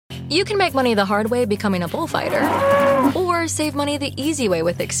You can make money the hard way becoming a bullfighter, or save money the easy way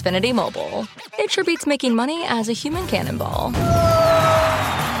with Xfinity Mobile. It sure beats making money as a human cannonball.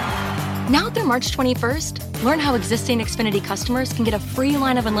 Now through March 21st, learn how existing Xfinity customers can get a free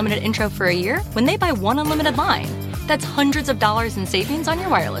line of unlimited intro for a year when they buy one unlimited line. That's hundreds of dollars in savings on your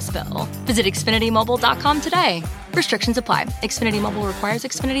wireless bill. Visit XfinityMobile.com today. Restrictions apply. Xfinity Mobile requires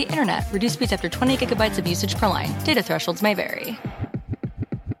Xfinity Internet. Reduced speeds after 20 gigabytes of usage per line. Data thresholds may vary.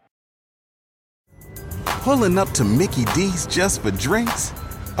 Pulling up to Mickey D's just for drinks?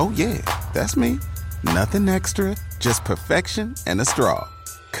 Oh yeah, that's me. Nothing extra, just perfection and a straw.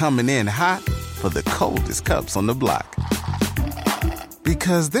 Coming in hot for the coldest cups on the block.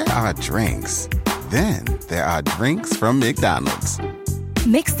 Because there are drinks. Then there are drinks from McDonald's.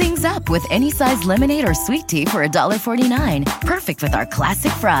 Mix things up with any size lemonade or sweet tea for $1.49. Perfect with our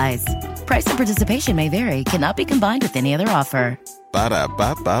classic fries. Price and participation may vary. Cannot be combined with any other offer.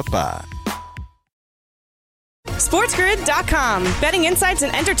 Ba-da-ba-ba-ba. SportsGrid.com. Betting insights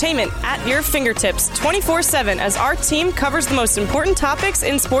and entertainment at your fingertips 24/7 as our team covers the most important topics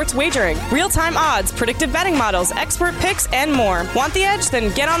in sports wagering. Real-time odds, predictive betting models, expert picks, and more. Want the edge?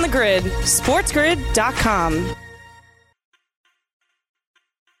 Then get on the grid. SportsGrid.com.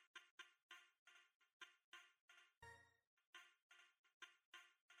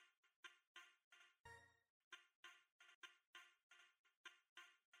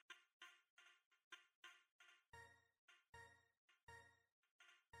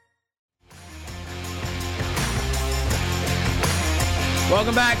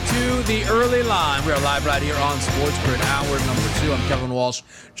 Welcome back to the early line. We are live right here on Sports Grid, hour number 2. I'm Kevin Walsh,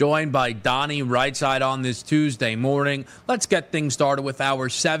 joined by Donnie Rightside on this Tuesday morning. Let's get things started with our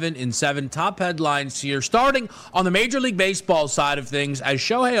 7 in 7 top headlines here. Starting on the Major League Baseball side of things, as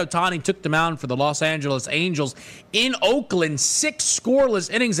Shohei Ohtani took the mound for the Los Angeles Angels in Oakland, 6 scoreless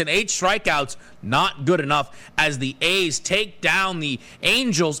innings and 8 strikeouts. Not good enough as the A's take down the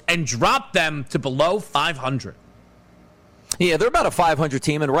Angels and drop them to below 500. Yeah, they're about a 500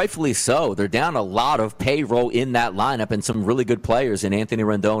 team, and rightfully so. They're down a lot of payroll in that lineup and some really good players in Anthony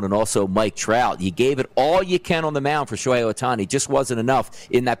Rendon and also Mike Trout. You gave it all you can on the mound for Shohei Ohtani. Just wasn't enough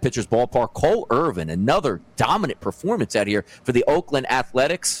in that pitcher's ballpark. Cole Irvin, another dominant performance out here for the Oakland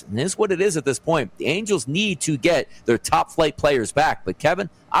Athletics. And this is what it is at this point. The Angels need to get their top-flight players back. But, Kevin,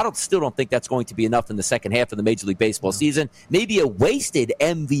 I still don't think that's going to be enough in the second half of the Major League Baseball season. Maybe a wasted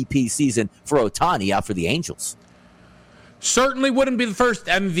MVP season for Ohtani out for the Angels. Certainly wouldn't be the first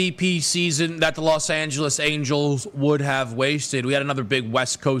MVP season that the Los Angeles Angels would have wasted. We had another big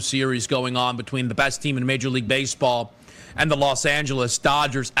West Coast series going on between the best team in Major League Baseball and the Los Angeles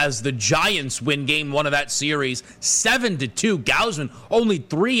Dodgers as the Giants win game 1 of that series 7-2. Gausman, only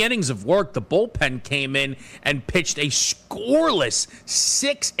 3 innings of work. The bullpen came in and pitched a scoreless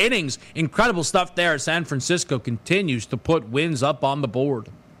 6 innings. Incredible stuff there. San Francisco continues to put wins up on the board.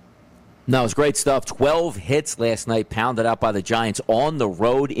 No, it was great stuff. 12 hits last night, pounded out by the Giants on the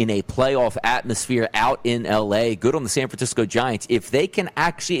road in a playoff atmosphere out in L.A. Good on the San Francisco Giants. If they can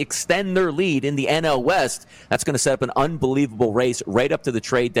actually extend their lead in the NL West, that's going to set up an unbelievable race right up to the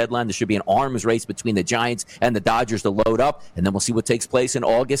trade deadline. There should be an arms race between the Giants and the Dodgers to load up, and then we'll see what takes place in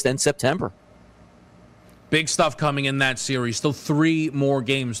August and September. Big stuff coming in that series. Still 3 more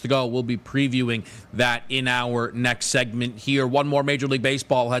games to go. We'll be previewing that in our next segment here. One more Major League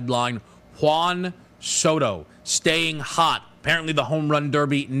Baseball headline. Juan Soto staying hot. Apparently the home run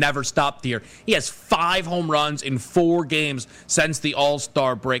derby never stopped here. He has 5 home runs in 4 games since the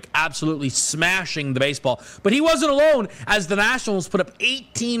All-Star break. Absolutely smashing the baseball. But he wasn't alone as the Nationals put up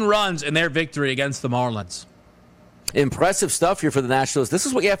 18 runs in their victory against the Marlins. Impressive stuff here for the Nationals. This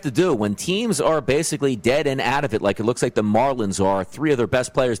is what you have to do when teams are basically dead and out of it, like it looks like the Marlins are. 3 of their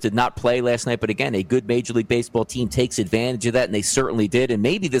best players did not play last night, but again, a good Major League Baseball team takes advantage of that, and they certainly did. And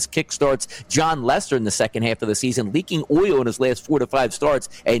maybe this kickstarts John Lester in the second half of the season, leaking oil in his last 4 to 5 starts.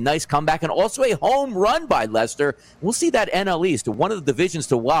 A nice comeback and also a home run by Lester. We'll see that NL East, one of the divisions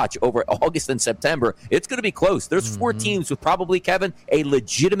to watch over August and September. It's going to be close. There's 4 teams with probably, Kevin, a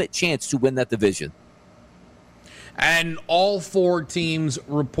legitimate chance to win that division. And all 4 teams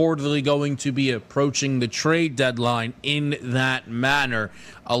reportedly going to be approaching the trade deadline in that manner.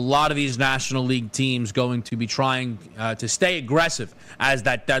 A lot of these National League teams going to be trying to stay aggressive as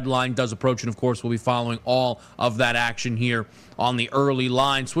that deadline does approach. And, of course, we'll be following all of that action here on the early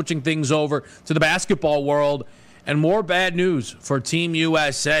line. Switching things over to the basketball world. And more bad news for Team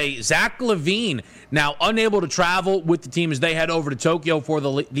USA. Zach LaVine now unable to travel with the team as they head over to Tokyo for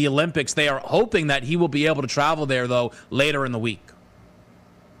the Olympics. They are hoping that he will be able to travel there, though, later in the week.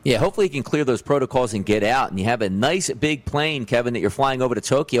 Yeah, hopefully you can clear those protocols and get out. And you have a nice big plane, Kevin, that you're flying over to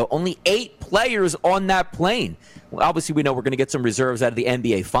Tokyo. Only 8 players on that plane. Well, obviously, we know we're going to get some reserves out of the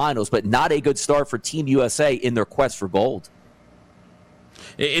NBA Finals, but not a good start for Team USA in their quest for gold.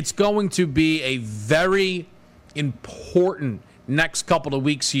 It's going to be a very important next couple of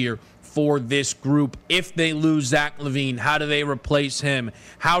weeks here for this group. If they lose Zach LaVine, how do they replace him?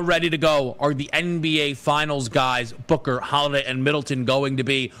 How ready to go are the NBA Finals guys, Booker, Holiday, and Middleton, going to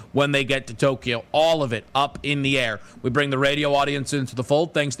be when they get to Tokyo? All of it up in the air. We bring the radio audience into the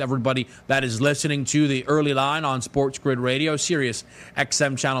fold. Thanks to everybody that is listening to the early line on Sports Grid Radio, Sirius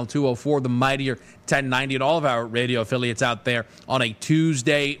XM Channel 204, the mightier 1090, and all of our radio affiliates out there on a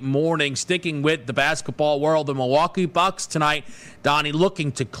Tuesday morning. Sticking with the basketball world, the Milwaukee Bucks tonight, Donnie,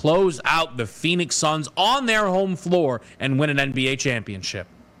 looking to close out the Phoenix Suns on their home floor and win an NBA championship.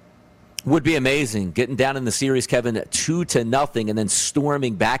 Would be amazing. Getting down in the series, Kevin, 2-0, and then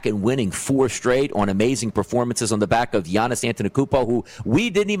storming back and winning 4 straight on amazing performances on the back of Giannis Antetokounmpo, who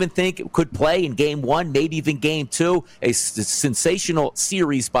we didn't even think could play in Game 1, maybe even Game 2. A sensational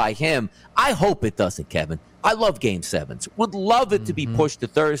series by him. I hope it doesn't, Kevin. I love Game 7s. Would love it to be pushed to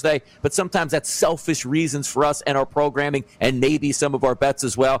Thursday, but sometimes that's selfish reasons for us and our programming and maybe some of our bets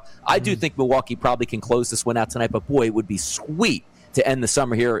as well. I do think Milwaukee probably can close this one out tonight, but boy, it would be sweet to end the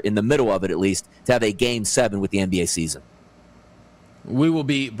summer here, in the middle of it at least, to have a Game 7 with the NBA season. We will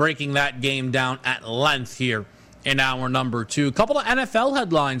be breaking that game down at length here in hour number 2. A couple of NFL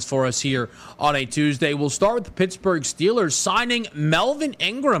headlines for us here on a Tuesday. We'll start with the Pittsburgh Steelers signing Melvin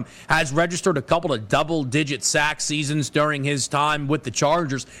Ingram. Has registered a couple of double-digit sack seasons during his time with the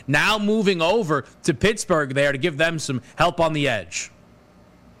Chargers. Now moving over to Pittsburgh there to give them some help on the edge.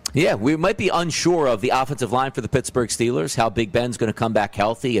 Yeah, we might be unsure of the offensive line for the Pittsburgh Steelers, how Big Ben's going to come back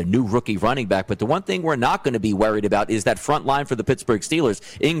healthy, a new rookie running back. But the one thing we're not going to be worried about is that front line for the Pittsburgh Steelers.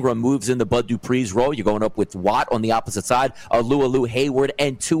 Ingram moves into Bud Dupree's role. You're going up with Watt on the opposite side, Alualu, Hayward,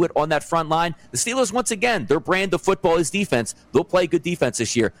 and Tuitt on that front line. The Steelers, once again, their brand of football is defense. They'll play good defense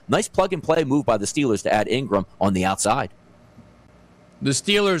this year. Nice plug-and-play move by the Steelers to add Ingram on the outside. The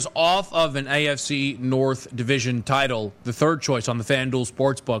Steelers off of an AFC North division title, the third choice on the FanDuel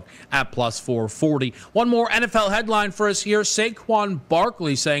Sportsbook at plus 440. One more NFL headline for us here. Saquon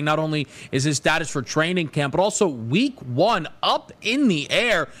Barkley saying not only is his status for training camp, but also week 1 up in the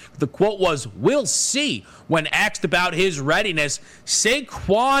air. The quote was, "We'll see," when asked about his readiness.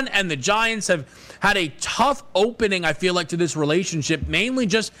 Saquon and the Giants have had a tough opening, I feel like, to this relationship, mainly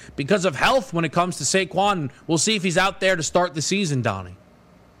just because of health when it comes to Saquon. We'll see if he's out there to start the season, Donnie.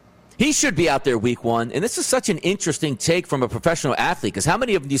 He should be out there week 1, and this is such an interesting take from a professional athlete, because how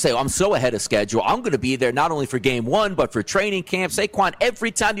many of them do you say, I'm so ahead of schedule, I'm going to be there not only for Game 1, but for training camp? Saquon,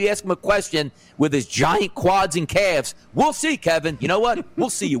 every time you ask him a question with his giant quads and calves, we'll see, Kevin. You know what? We'll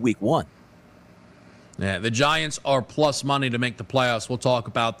see you week 1. Yeah, the Giants are plus money to make the playoffs. We'll talk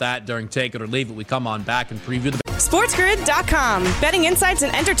about that during Take It or Leave It. We come on back and preview the SportsGrid.com. Betting insights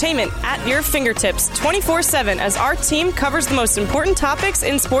and entertainment at your fingertips 24/7 as our team covers the most important topics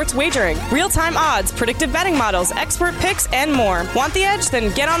in sports wagering. Real-time odds, predictive betting models, expert picks, and more. Want the edge?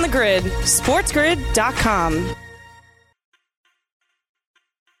 Then get on the grid. SportsGrid.com.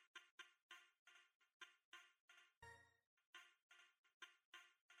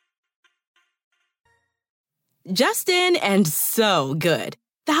 Just in and so good.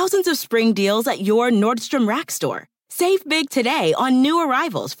 Thousands of spring deals at your Nordstrom Rack store. Save big today on new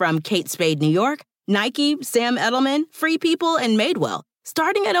arrivals from Kate Spade New York, Nike, Sam Edelman, Free People, and Madewell,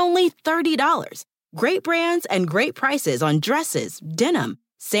 starting at only $30. Great brands and great prices on dresses, denim,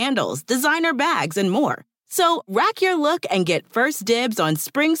 sandals, designer bags, and more. So rack your look and get first dibs on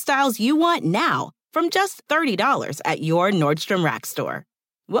spring styles you want now from just $30 at your Nordstrom Rack store.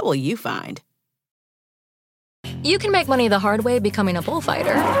 What will you find? You can make money the hard way becoming a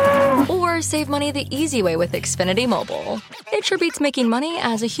bullfighter, or save money the easy way with Xfinity Mobile. It sure beats making money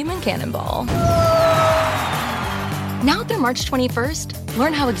as a human cannonball. Now through March 21st,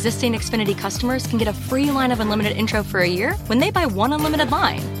 learn how existing Xfinity customers can get a free line of unlimited intro for a year when they buy one unlimited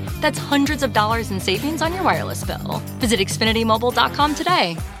line. That's hundreds of dollars in savings on your wireless bill. Visit XfinityMobile.com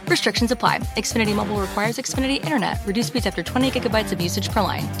today. Restrictions apply. Xfinity Mobile requires Xfinity Internet. Reduced speeds after 20 gigabytes of usage per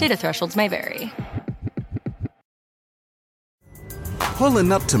line. Data thresholds may vary.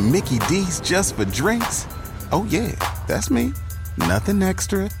 Pulling up to Mickey D's just for drinks? Oh yeah, that's me. Nothing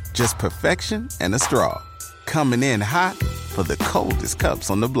extra, just perfection and a straw. Coming in hot for the coldest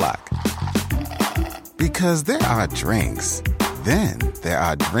cups on the block. Because there are drinks. Then there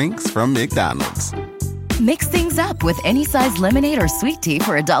are drinks from McDonald's. Mix things up with any size lemonade or sweet tea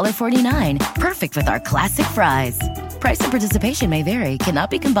for $1.49. Perfect with our classic fries. Price and participation may vary, cannot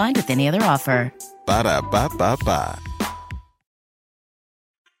be combined with any other offer. Ba-da-ba-ba-ba.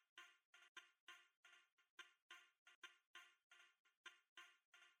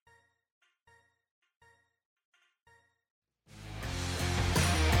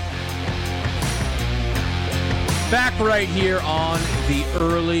 Back right here on the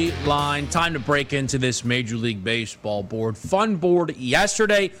early line. Time to break into this Major League Baseball board. Fun board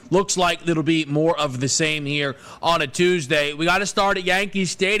yesterday. Looks like it'll be more of the same here on a Tuesday. We got to start at Yankee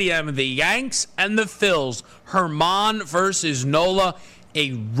Stadium. The Yanks and the Phils. Herman versus Nola.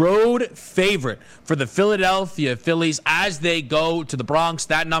 A road favorite for the Philadelphia Phillies as they go to the Bronx.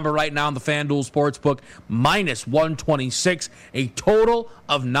 That number right now in the FanDuel Sportsbook, minus 126. A total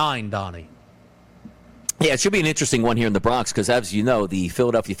of 9, Donnie. Yeah, it should be an interesting one here in the Bronx because, as you know, the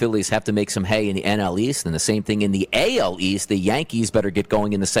Philadelphia Phillies have to make some hay in the NL East, and the same thing in the AL East. The Yankees better get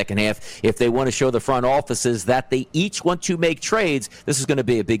going in the second half if they want to show the front offices that they each want to make trades. This is going to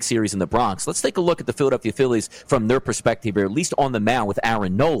be a big series in the Bronx. Let's take a look at the Philadelphia Phillies from their perspective here, at least on the mound with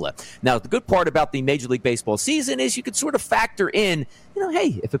Aaron Nola. Now, the good part about the Major League Baseball season is you can sort of factor in,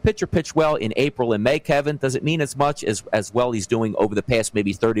 hey, if a pitcher pitched well in April and May, Kevin, does it mean as much as well he's doing over the past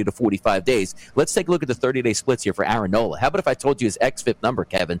maybe 30 to 45 days? Let's take a look at the 30-day splits here for Aaron Nola. How about if I told you his xFIP number,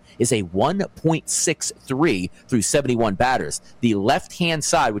 Kevin, is a 1.63 through 71 batters. The left-hand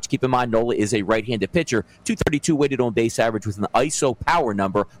side, which keep in mind Nola is a right-handed pitcher, 232 weighted on base average with an ISO power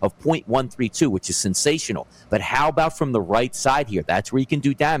number of 0.132, which is sensational. But how about from the right side here? That's where you can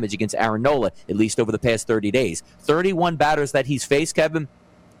do damage against Aaron Nola, at least over the past 30 days. 31 batters that he's faced, Kevin,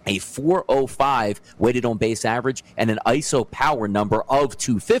 a 405 weighted on base average and an ISO power number of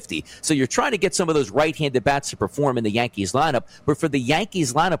 250. So you're trying to get some of those right-handed bats to perform in the Yankees lineup. But for the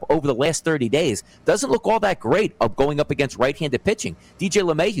Yankees lineup over the last 30 days, doesn't look all that great of going up against right-handed pitching. DJ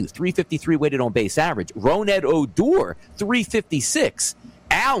LeMahieu, 353 weighted on base average. Roned Odor, 356.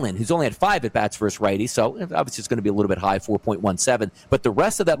 Allen, who's only had 5 at-bats versus righty, so obviously it's going to be a little bit high, 4.17. But the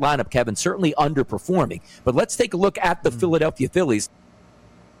rest of that lineup, Kevin, certainly underperforming. But let's take a look at the Philadelphia Phillies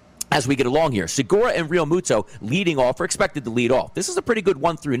as we get along here. Segura and Real Muto leading off, or expected to lead off. This is a pretty good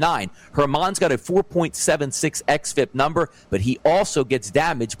 1 through 9. Herman's got a 4.76 xFIP number, but he also gets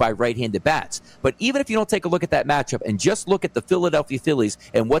damaged by right-handed bats. But even if you don't take a look at that matchup and just look at the Philadelphia Phillies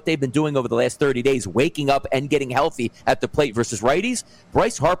and what they've been doing over the last 30 days, waking up and getting healthy at the plate versus righties,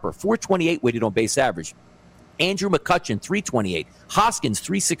 Bryce Harper, 428 weighted on base average. Andrew McCutchen, 328. Hoskins,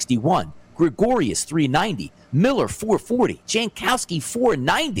 361. Gregorius, 390. Miller, 440. Jankowski,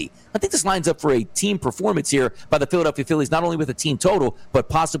 490. I think this lines up for a team performance here by the Philadelphia Phillies, not only with a team total, but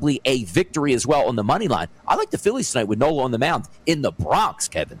possibly a victory as well on the money line. I like the Phillies tonight with Nola on the mound in the Bronx,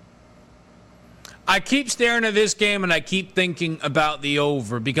 Kevin. I keep staring at this game and I keep thinking about the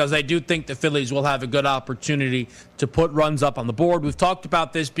over because I do think the Phillies will have a good opportunity to put runs up on the board. We've talked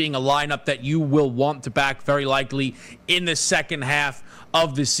about this being a lineup that you will want to back very likely in the second half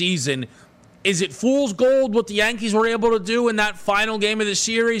of the season. Is it fool's gold what the Yankees were able to do in that final game of the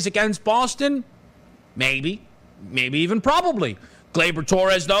series against Boston? Maybe. Maybe even probably. Gleyber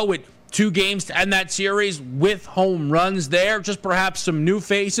Torres, though, with 2 games to end that series with home runs there. Just perhaps some new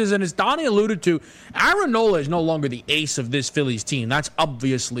faces. And as Donnie alluded to, Aaron Nola is no longer the ace of this Phillies team. That's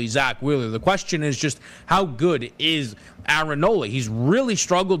obviously Zach Wheeler. The question is just how good is Aaron Nola? He's really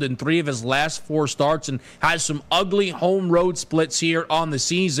struggled in 3 of his last 4 starts and has some ugly home road splits here on the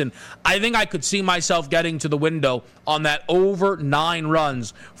season. I think I could see myself getting to the window on that over 9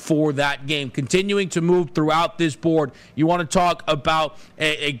 runs for that game. Continuing to move throughout this board, you want to talk about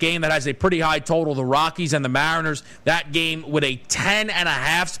a game that has a pretty high total, the Rockies and the Mariners. That game with a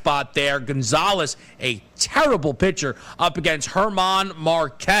 10.5 spot there. Gonzalez, a terrible pitcher, up against Herman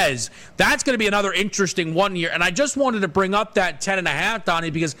Marquez. That's going to be another interesting one here. And I just wanted to bring up that 10.5,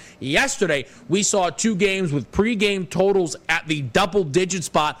 Donnie, because yesterday we saw 2 games with pregame totals at the double-digit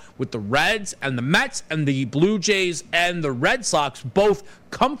spot with the Reds and the Mets and the Blue Jays and the Red Sox both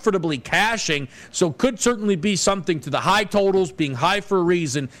comfortably cashing. So could certainly be something to the high totals being high for a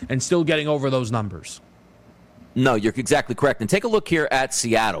reason and still getting over those numbers. No, you're exactly correct. And take a look here at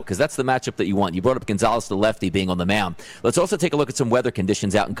Seattle, because that's the matchup that you want. You brought up Gonzalez, the lefty, being on the mound. Let's also take a look at some weather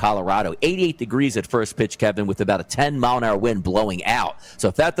conditions out in Colorado. 88 degrees at first pitch, Kevin, with about a 10-mile-an-hour wind blowing out. So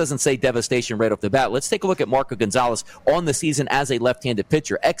if that doesn't say devastation right off the bat, let's take a look at Marco Gonzalez on the season as a left-handed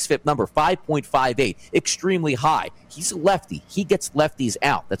pitcher. xFIP number 5.58, extremely high. He's a lefty. He gets lefties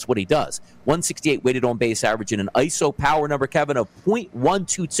out. That's what he does. 168 weighted on base average and an ISO power number, Kevin, of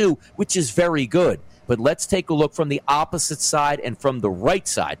 .122, which is very good. But let's take a look from the opposite side and from the right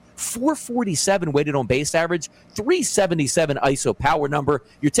side. 447 weighted on base average, 377 ISO power number.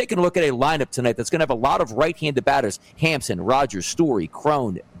 You're taking a look at a lineup tonight that's going to have a lot of right-handed batters. Hampson, Rogers, Story,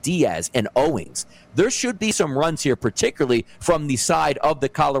 Crone, Diaz, and Owings. There should be some runs here, particularly from the side of the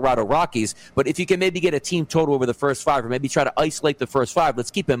Colorado Rockies. But if you can maybe get a team total over the first 5 or maybe try to isolate the first 5, let's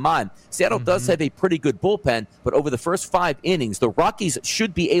keep in mind, Seattle does have a pretty good bullpen, but over the first 5 innings, the Rockies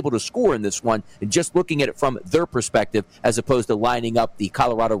should be able to score in this one, and just looking at it from their perspective as opposed to lining up the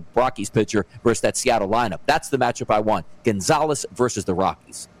Colorado Rockies pitcher versus that Seattle lineup. That's the matchup I want. Gonzalez versus the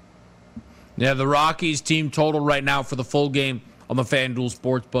Rockies. Yeah, the Rockies team total right now for the full game on the FanDuel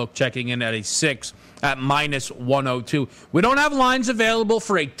Sportsbook, checking in at a 6 at -102. We don't have lines available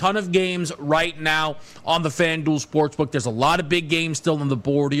for a ton of games right now on the FanDuel Sportsbook. There's a lot of big games still on the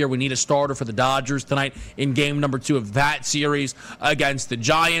board here. We need a starter for the Dodgers tonight in game number 2 of that series against the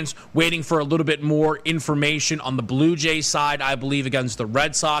Giants. Waiting for a little bit more information on the Blue Jays side, I believe, against the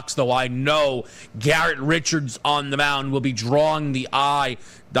Red Sox, though I know Garrett Richards on the mound will be drawing the eye,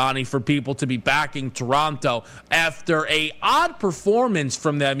 Donnie, for people to be backing Toronto after a odd performance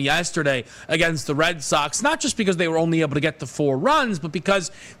from them yesterday against the Red Sox, not just because they were only able to get to 4 runs, but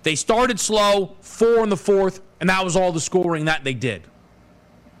because they started slow, 4 in the 4th, and that was all the scoring that they did.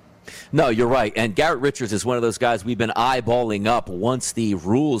 No, you're right. And Garrett Richards is one of those guys we've been eyeballing up once the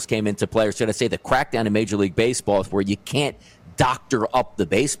rules came into play, or should I say the crackdown in Major League Baseball, where you can't doctor up the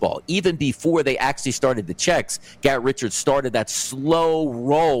baseball. Even before they actually started the checks, Garrett Richards started that slow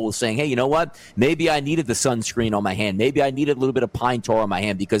roll saying, hey, you know what? Maybe I needed the sunscreen on my hand. Maybe I needed a little bit of pine tar on my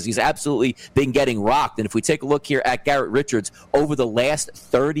hand, because he's absolutely been getting rocked. And if we take a look here at Garrett Richards over the last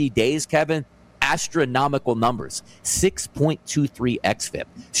 30 days, Kevin, astronomical numbers. 6.23 xFIP.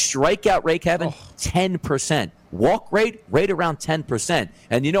 Strikeout rate, Kevin, 10%. Walk rate, right around 10%.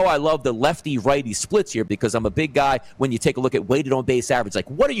 And you know I love the lefty-righty splits here, because I'm a big guy when you take a look at weighted on base average. Like,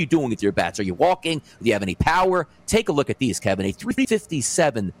 what are you doing with your bats? Are you walking? Do you have any power? Take a look at these, Kevin. A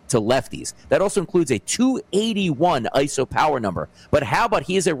 357 to lefties. That also includes a 281 ISO power number. But how about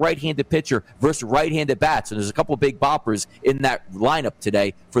he is a right-handed pitcher versus right-handed bats? And there's a couple of big boppers in that lineup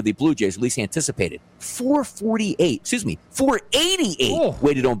today for the Blue Jays, at least anticipated. 488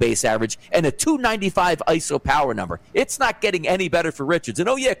 weighted on base average and a 295 ISO power number. It's not getting any better for Richards. And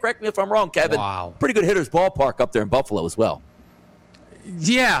correct me if I'm wrong, Kevin. Wow. Pretty good hitter's ballpark up there in Buffalo as well.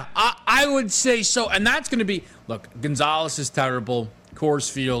 Yeah, I would say so. And that's going to be, look, Gonzalez is terrible. Coors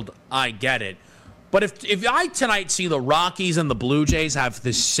Field, I get it. But if I tonight see the Rockies and the Blue Jays have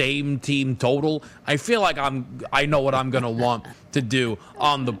the same team total, I feel like I know what I'm going to want to do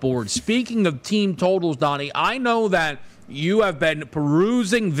on the board. Speaking of team totals, Donnie, I know that you have been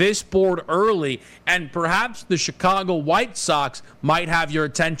perusing this board early, and perhaps the Chicago White Sox might have your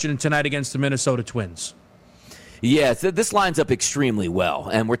attention tonight against the Minnesota Twins. Yeah, this lines up extremely well.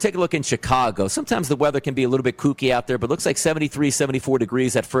 And we're taking a look in Chicago. Sometimes the weather can be a little bit kooky out there, but it looks like 73, 74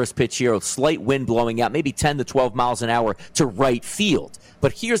 degrees at first pitch here. A slight wind blowing out, maybe 10 to 12 miles an hour to right field.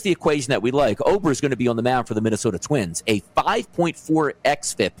 But here's the equation that we like. Ober is going to be on the mound for the Minnesota Twins. A 5.4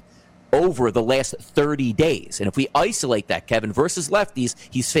 xFIP over the last 30 days. And if we isolate that, Kevin, versus lefties,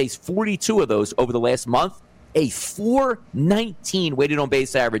 he's faced 42 of those over the last month. A 419 weighted on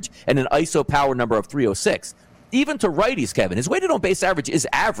base average and an ISO power number of 306. Even to righties, Kevin, his weighted on base average is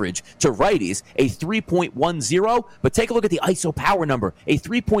average to righties, a 3.10, but take a look at the ISO power number, a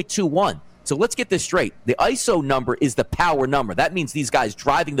 3.21. So let's get this straight. The ISO number is the power number. That means these guys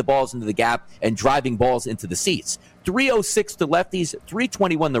driving the balls into the gap and driving balls into the seats. 306 to lefties,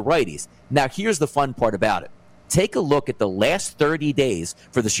 321 to righties. Now, here's the fun part about it. Take a look at the last 30 days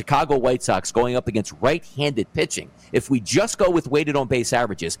for the Chicago White Sox going up against right-handed pitching. If we just go with weighted on base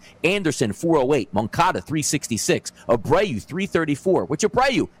averages, Anderson 408, Moncada 366, Abreu 334, which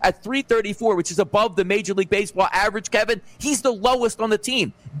Abreu at 334, which is above the Major League Baseball average, Kevin, he's the lowest on the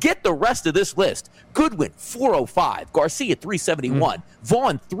team. Get the rest of this list. Goodwin 405, Garcia 371,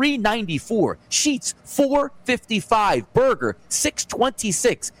 Vaughn 394, Sheets 455, Berger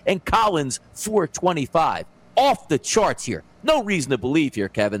 626, and Collins 425. Off the charts here. No reason to believe here,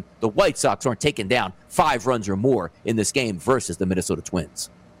 Kevin, the White Sox aren't taking down 5 runs or more in this game versus the Minnesota Twins.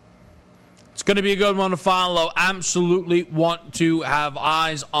 It's going to be a good one to follow. Absolutely want to have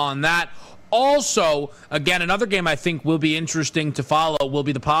eyes on that. Also, again, another game I think will be interesting to follow will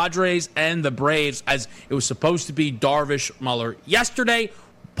be the Padres and the Braves, as it was supposed to be Darvish Muller yesterday.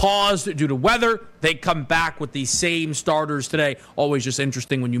 Paused due to weather. They come back with the same starters today. Always just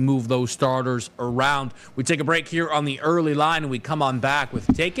interesting when you move those starters around. We take a break here on the early line, and we come on back with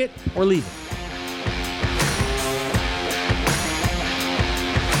Take It or Leave It.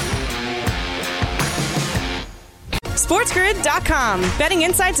 SportsGrid.com. Betting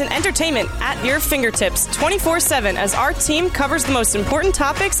insights and entertainment at your fingertips 24/7 as our team covers the most important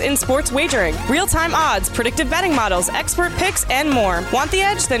topics in sports wagering. Real-time odds, predictive betting models, expert picks, and more. Want the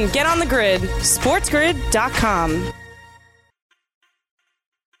edge? Then get on the grid. SportsGrid.com.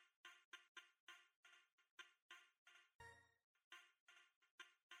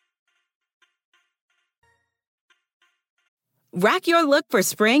 Rack your look for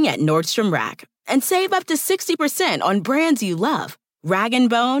spring at Nordstrom Rack and save up to 60% on brands you love. Rag &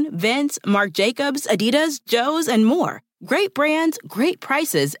 Bone, Vince, Marc Jacobs, Adidas, Joe's, and more. Great brands, great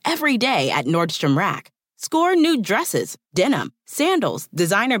prices every day at Nordstrom Rack. Score new dresses, denim, sandals,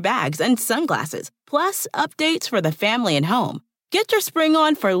 designer bags, and sunglasses, plus updates for the family and home. Get your spring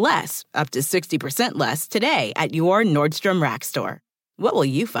on for less, up to 60% less, today at your Nordstrom Rack store. What will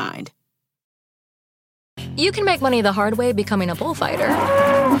you find? You can make money the hard way becoming a bullfighter,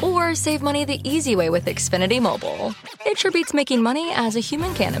 or save money the easy way with Xfinity Mobile. It sure beats making money as a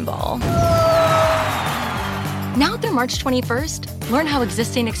human cannonball. Now through March 21st, learn how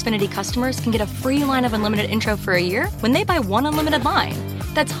existing Xfinity customers can get a free line of unlimited intro for a year when they buy one unlimited line.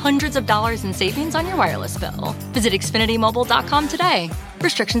 That's hundreds of dollars in savings on your wireless bill. Visit XfinityMobile.com today.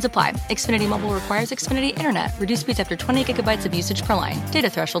 Restrictions apply. Xfinity Mobile requires Xfinity Internet. Reduced speeds after 20 gigabytes of usage per line. Data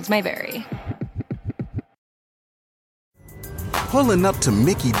thresholds may vary. Pulling up to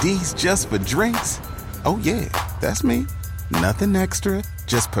Mickey D's just for drinks? Oh yeah, that's me. Nothing extra,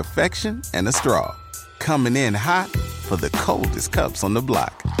 just perfection and a straw. Coming in hot for the coldest cups on the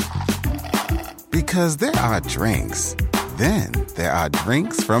block. Because there are drinks. Then there are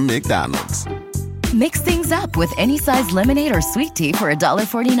drinks from McDonald's. Mix things up with any size lemonade or sweet tea for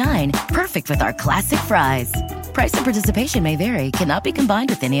 $1.49. Perfect with our classic fries. Price and participation may vary. Cannot be combined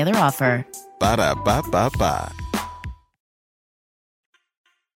with any other offer. Ba-da-ba-ba-ba.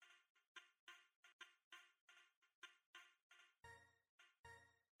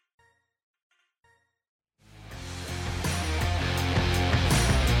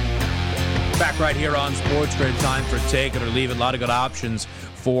 Back right here on Sports Grid. Time for Take It or Leave It. A lot of good options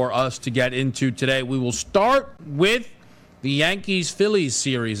for us to get into today. We will start with the Yankees-Phillies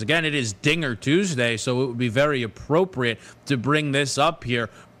series. Again, it is Dinger Tuesday, so it would be very appropriate to bring this up here.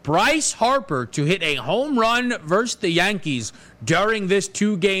 Bryce Harper to hit a home run versus the Yankees during this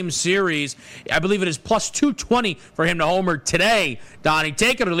two-game series. I believe it is plus 220 for him to homer today. Donnie,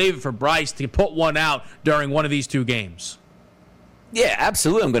 take it or leave it for Bryce to put one out during one of these two games. Yeah,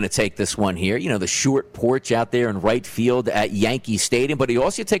 absolutely. I'm going to take this one here. You know, the short porch out there in right field at Yankee Stadium. But you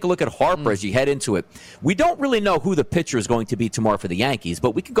also take a look at Harper as you head into it. We don't really know who the pitcher is going to be tomorrow for the Yankees,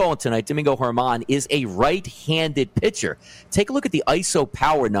 but we can go on tonight. Domingo Germán is a right-handed pitcher. Take a look at the ISO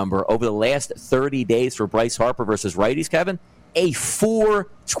power number over the last 30 days for Bryce Harper versus righties, Kevin. A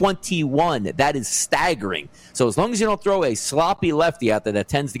 421. That is staggering. So as long as you don't throw a sloppy lefty out there that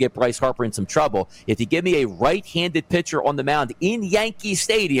tends to get Bryce Harper in some trouble, if you give me a right-handed pitcher on the mound in Yankee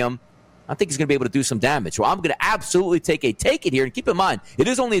Stadium, I think he's going to be able to do some damage. So I'm going to absolutely take it here. And keep in mind, it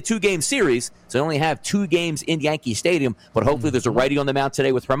is only a two-game series, so I only have 2 games in Yankee Stadium. But hopefully there's a righty on the mound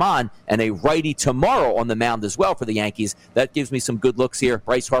today with Germán and a righty tomorrow on the mound as well for the Yankees. That gives me some good looks here.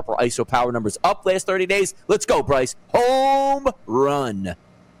 Bryce Harper ISO power numbers up last 30 days. Let's go, Bryce. Home run.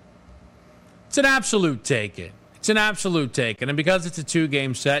 It's an absolute take it. It's an absolute take. And because it's a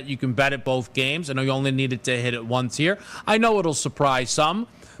 2-game set, you can bet at both games. I know you only needed to hit it once here. I know it'll surprise some.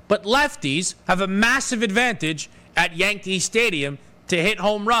 But lefties have a massive advantage at Yankee Stadium to hit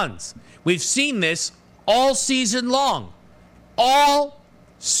home runs. We've seen this all season long. All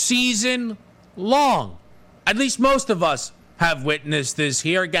season long. At least most of us have witnessed this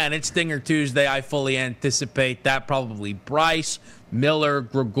here. Again, it's Stinger Tuesday. I fully anticipate that. Probably Bryce, Miller,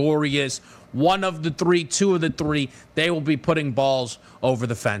 Gregorius, one of the 3, 2 of the 3, they will be putting balls over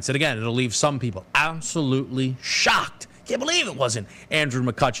the fence. And again, it'll leave some people absolutely shocked. Can't believe it wasn't Andrew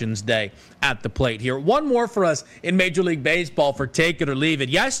McCutcheon's day at the plate here. One more for us in Major League Baseball for Take It or Leave It.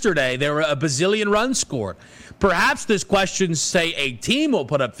 Yesterday, there were a bazillion runs scored. Perhaps this question say a team will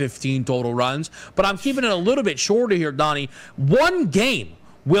put up 15 total runs, but I'm keeping it a little bit shorter here, Donnie. One game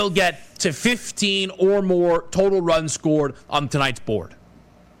will get to 15 or more total runs scored on tonight's board.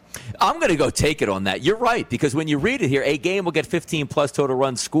 I'm going to go take it on that. You're right, because when you read it here, a game will get 15-plus total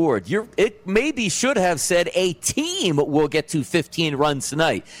runs scored. It maybe should have said a team will get to 15 runs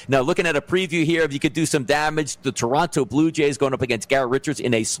tonight. Now, looking at a preview here, if you could do some damage, the Toronto Blue Jays going up against Garrett Richards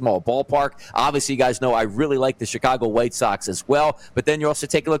in a small ballpark. Obviously, you guys know I really like the Chicago White Sox as well. But then you also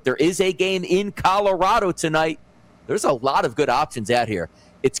take a look. There is a game in Colorado tonight. There's a lot of good options out here.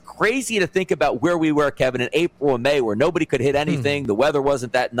 It's crazy to think about where we were, Kevin, in April and May, where nobody could hit anything. The weather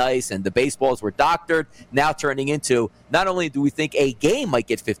wasn't that nice, and the baseballs were doctored. Now turning into, not only do we think a game might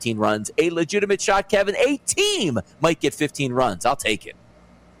get 15 runs, a legitimate shot, Kevin, a team might get 15 runs. I'll take it.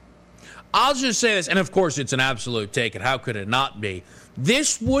 I'll just say this, and of course it's an absolute take it. How could it not be?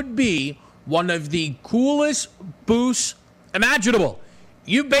 This would be one of the coolest boosts imaginable.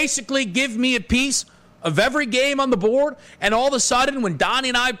 You basically give me a piece of every game on the board, and all of a sudden, when Donnie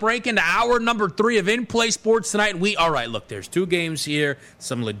and I break into hour number 3 of In-Play Sports tonight, all right, look, there's 2 games here,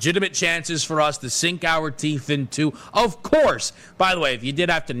 some legitimate chances for us to sink our teeth into. Of course, by the way, if you did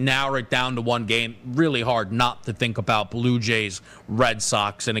have to narrow it down to one game, really hard not to think about Blue Jays, Red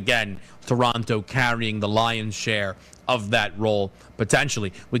Sox, and again, Toronto carrying the lion's share of that role,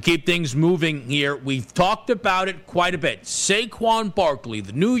 potentially. We keep things moving here. We've talked about it quite a bit. Saquon Barkley,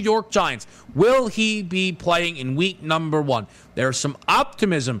 the New York Giants, will he be playing in week number 1? There's some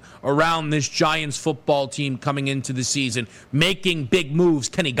optimism around this Giants football team coming into the season, making big moves.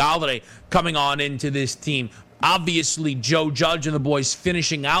 Kenny Golladay coming on into this team. Obviously, Joe Judge and the boys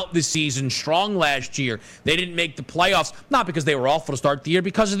finishing out the season strong last year. They didn't make the playoffs, not because they were awful to start the year,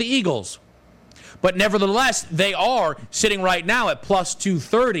 because of the Eagles. But nevertheless, they are sitting right now at plus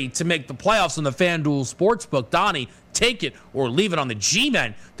 230 to make the playoffs on the FanDuel Sportsbook. Donnie, take it or leave it on the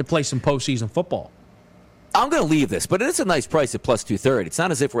G-Men to play some postseason football. I'm going to leave this, but it is a nice price at plus 230. It's not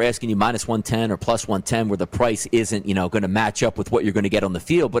as if we're asking you minus 110 or plus 110 where the price isn't, going to match up with what you're going to get on the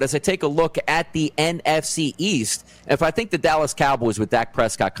field. But as I take a look at the NFC East, if I think the Dallas Cowboys with Dak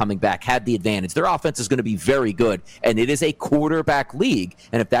Prescott coming back had the advantage, their offense is going to be very good, and it is a quarterback league.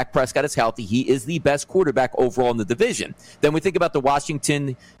 And if Dak Prescott is healthy, he is the best quarterback overall in the division. Then we think about the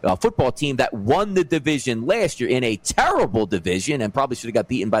Washington football team that won the division last year in a terrible division and probably should have got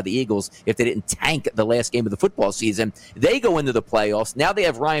beaten by the Eagles if they didn't tank the last game of the football season. They go into the playoffs. Now they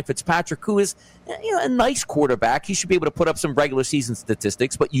have Ryan Fitzpatrick, who is a nice quarterback. He should be able to put up some regular season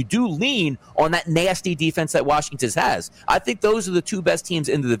statistics, but you do lean on that nasty defense that Washington has. I think those are the 2 best teams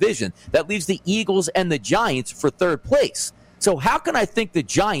in the division. That leaves the Eagles and the Giants for 3rd place. So how can I think the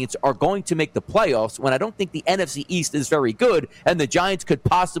Giants are going to make the playoffs when I don't think the NFC East is very good and the Giants could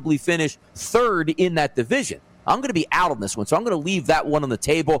possibly finish 3rd in that division? I'm going to be out on this one, so I'm going to leave that one on the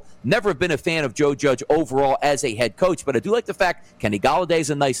table. Never been a fan of Joe Judge overall as a head coach, but I do like the fact Kenny Golladay is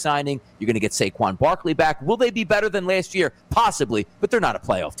a nice signing. You're going to get Saquon Barkley back. Will they be better than last year? Possibly, but they're not a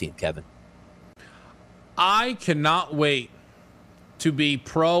playoff team, Kevin. I cannot wait to be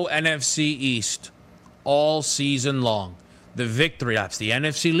pro NFC East all season long. The victory laps, the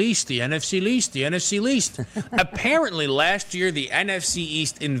NFC least, the NFC least, the NFC least. Apparently, last year, the NFC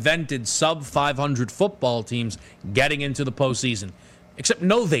East invented sub-500 football teams getting into the postseason. Except,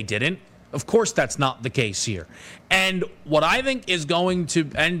 no, they didn't. Of course, that's not the case here. And what I think is going to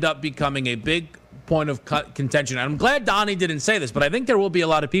end up becoming a big point of contention, and I'm glad Donnie didn't say this, but I think there will be a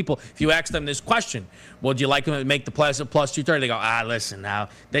lot of people, if you ask them this question, would you like them to make the playoffs at plus 230? They go, listen now.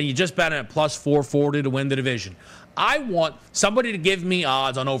 Then you just bet at plus 440 to win the division. I want somebody to give me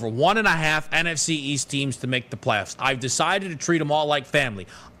odds on over 1.5 NFC East teams to make the playoffs. I've decided to treat them all like family.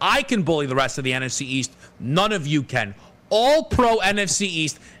 I can bully the rest of the NFC East. None of you can. All pro NFC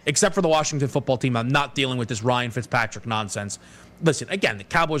East, except for the Washington football team. I'm not dealing with this Ryan Fitzpatrick nonsense. Listen, again, the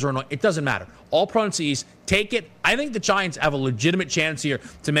Cowboys are annoying. It doesn't matter. All pro NFC East, take it. I think the Giants have a legitimate chance here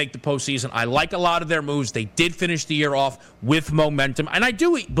to make the postseason. I like a lot of their moves. They did finish the year off with momentum, and I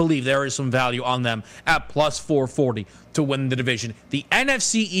do believe there is some value on them at plus 440 to win the division. The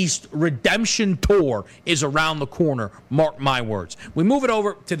NFC East redemption tour is around the corner. Mark my words. We move it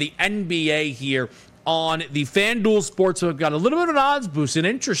over to the NBA here on the FanDuel Sports. We've got a little bit of an odds boost, an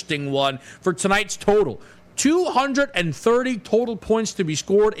interesting one for tonight's total. 230 total points to be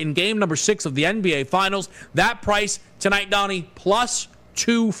scored in game number 6 of the NBA Finals. That price tonight, Donnie, plus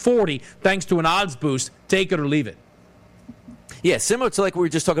 240, thanks to an odds boost. Take it or leave it. Yeah, similar to like we were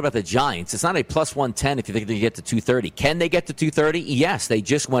just talking about the Giants. It's not a plus 110 if you think they get to 230. Can they get to 230? Yes, they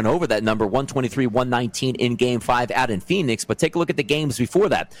just went over that number, 123, 119 in Game 5 out in Phoenix. But take a look at the games before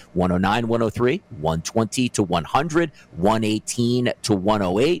that. 109, 103, 120 to 100, 118 to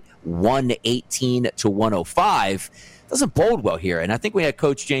 108, 118 to 105. Doesn't bode well here. And I think we had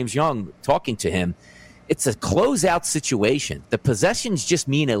Coach James Young talking to him. it's a closeout situation. The possessions just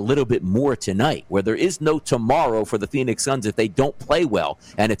mean a little bit more tonight, where there is no tomorrow for the Phoenix Suns if they don't play well.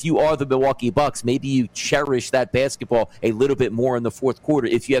 And if you are the Milwaukee Bucks, maybe you cherish that basketball a little bit more in the fourth quarter.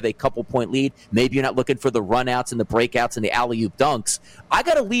 If you have a couple-point lead, maybe you're not looking for the runouts and the breakouts and the alley-oop dunks. I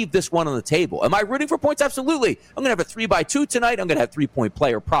got to leave this one on the table. Am I rooting for points? Absolutely. I'm going to have a 3x2 tonight. I'm going to have 3-point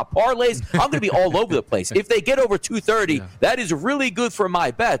player prop parlays. I'm going to be all over the place. If they get over 230, that is really good for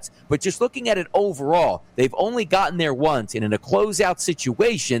my bets. But just looking at it overall, they've only gotten there once, and in a closeout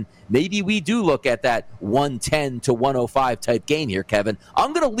situation, maybe we do look at that 110 to 105 type game here, Kevin.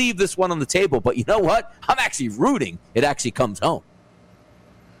 I'm going to leave this one on the table, but you know what? I'm actually rooting it actually comes home.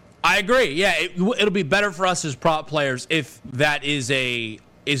 I agree. Yeah, it'll be better for us as prop players if that is a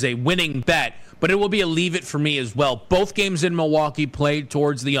winning bet, but it will be a leave it for me as well. Both games in Milwaukee played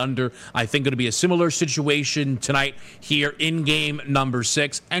towards the under. I think it'll be a similar situation tonight here in game number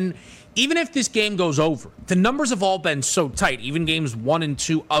 6. And even if this game goes over, the numbers have all been so tight. Even games 1 and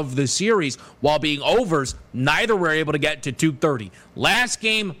 2 of the series, while being overs, neither were able to get to 230. Last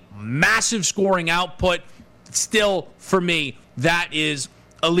game, massive scoring output. Still, for me, that is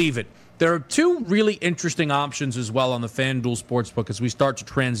a leave it. There are two really interesting options as well on the FanDuel Sportsbook as we start to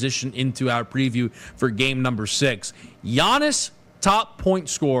transition into our preview for game number 6. Giannis, top point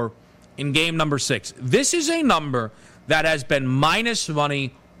scorer in game number 6. This is a number that has been minus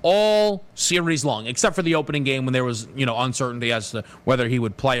money all series long, except for the opening game when there was, uncertainty as to whether he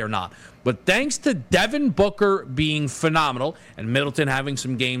would play or not. But thanks to Devin Booker being phenomenal and Middleton having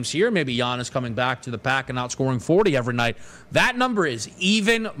some games here, maybe Giannis coming back to the pack and not scoring 40 every night, that number is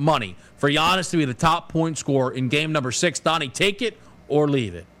even money for Giannis to be the top point scorer in game number 6. Donnie, take it or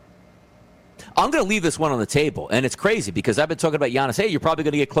leave it. I'm going to leave this one on the table, and it's crazy because I've been talking about Giannis. Hey, you're probably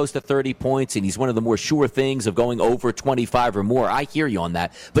going to get close to 30 points, and he's one of the more sure things of going over 25 or more. I hear you on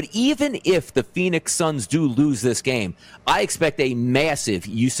that. But even if the Phoenix Suns do lose this game, I expect a massive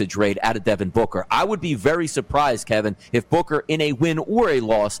usage rate out of Devin Booker. I would be very surprised, Kevin, if Booker in a win or a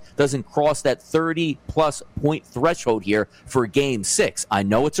loss doesn't cross that 30-plus point threshold here for Game 6. I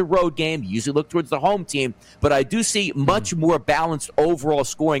know it's a road game. You usually look towards the home team, but I do see much more balanced overall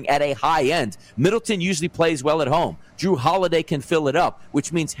scoring at a high end. Middleton usually plays well at home. Drew Holiday can fill it up,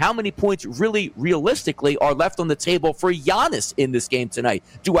 which means how many points really realistically are left on the table for Giannis in this game tonight?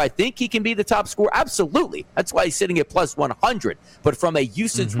 Do I think he can be the top scorer? Absolutely. That's why he's sitting at plus 100. But from a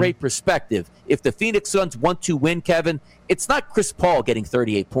usage rate perspective, if the Phoenix Suns want to win, Kevin, it's not Chris Paul getting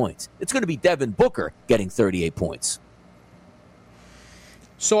 38 points. It's going to be Devin Booker getting 38 points.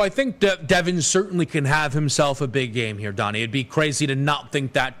 So I think Devin certainly can have himself a big game here, Donnie. It'd be crazy to not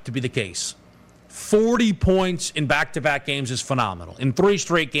think that to be the case. 40 points in back-to-back games is phenomenal. In 3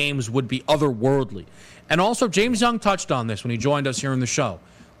 straight games would be otherworldly. And also, James Young touched on this when he joined us here in the show.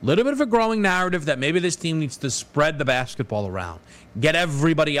 A little bit of a growing narrative that maybe this team needs to spread the basketball around, get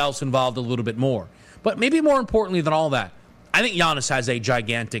everybody else involved a little bit more. But maybe more importantly than all that, I think Giannis has a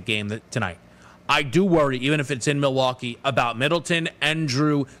gigantic game tonight. I do worry, even if it's in Milwaukee, about Middleton and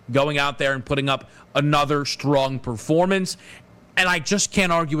Drew going out there and putting up another strong performance. And I just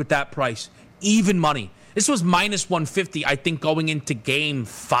can't argue with that price. Even money. This was minus 150, I think, going into Game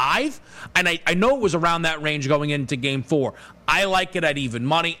 5. And I know it was around that range going into Game 4. I like it at even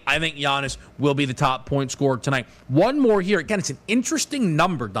money. I think Giannis will be the top point scorer tonight. One more here. Again, it's an interesting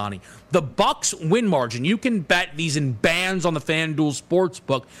number, Donnie. The Bucks win margin. You can bet these in bands on the FanDuel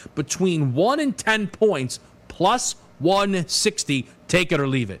Sportsbook between 1 and 10 points plus 160. Take it or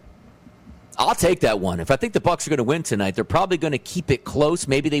leave it. I'll take that one. If I think the Bucks are going to win tonight, they're probably going to keep it close.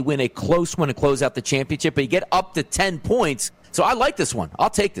 Maybe they win a close one to close out the championship, but you get up to 10 points. So I like this one. I'll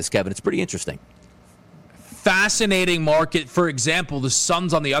take this, Kevin. It's pretty interesting. Fascinating market. For example, the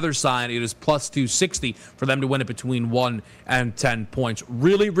Suns on the other side, it is plus 260 for them to win it between 1 and 10 points.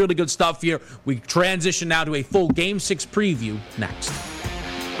 Really, really good stuff here. We transition now to a full Game 6 preview next.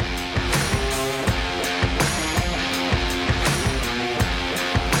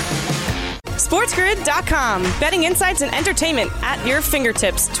 SportsGrid.com. Betting insights and entertainment at your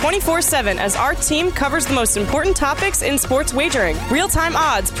fingertips 24/7 as our team covers the most important topics in sports wagering. Real-time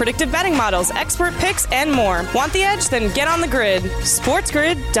odds, predictive betting models, expert picks, and more. Want the edge? Then get on the grid.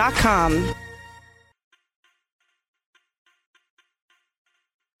 SportsGrid.com.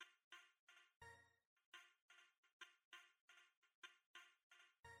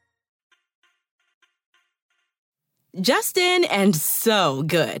 Justin and so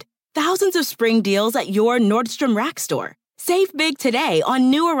good. Thousands of spring deals at your Nordstrom Rack store. Save big today on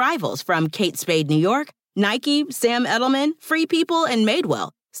new arrivals from Kate Spade New York, Nike, Sam Edelman, Free People, and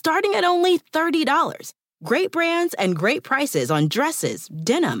Madewell, starting at only $30. Great brands and great prices on dresses,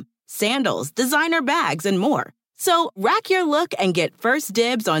 denim, sandals, designer bags, and more. So rack your look and get first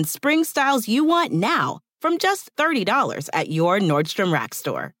dibs on spring styles you want now from just $30 at your Nordstrom Rack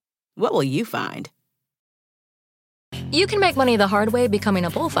store. What will you find? You can make money the hard way becoming a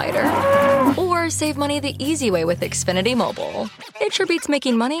bullfighter, or save money the easy way with Xfinity Mobile. It sure beats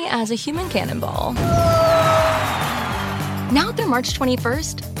making money as a human cannonball. Now through March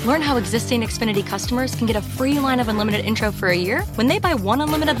 21st, learn how existing Xfinity customers can get a free line of unlimited intro for a year when they buy one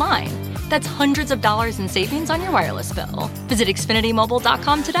unlimited line. That's hundreds of dollars in savings on your wireless bill. Visit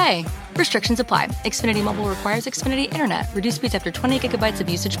XfinityMobile.com today. Restrictions apply. Xfinity Mobile requires Xfinity Internet. Reduced speeds after 20 gigabytes of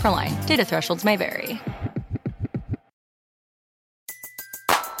usage per line. Data thresholds may vary.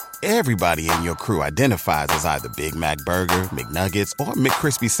 Everybody in your crew identifies as either Big Mac Burger, McNuggets, or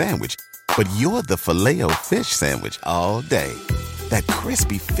McCrispy Sandwich. But you're the Filet-O-Fish Sandwich all day. That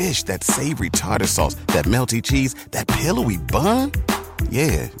crispy fish, that savory tartar sauce, that melty cheese, that pillowy bun.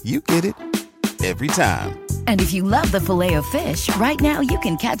 Yeah, you get it. Every time. And if you love the Filet-O-Fish, right now you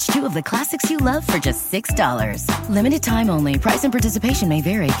can catch two of the classics you love for just $6. Limited time only. Price and participation may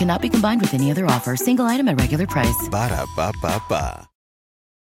vary. Cannot be combined with any other offer. Single item at regular price. Ba-da-ba-ba-ba.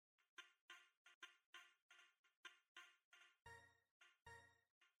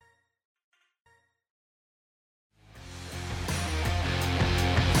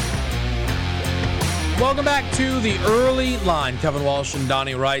 Welcome back to the early line. Kevin Walsh and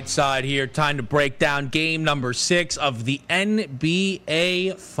Donnie Rightside here. Time to break down game number 6 of the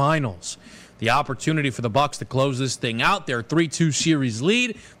NBA Finals. The opportunity for the Bucks to close this thing out. Their 3-2 series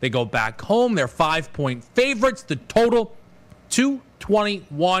lead. They go back home. They're 5-point favorites. The total,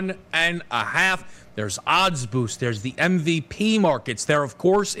 221.5. There's odds boost. There's the MVP markets. There, of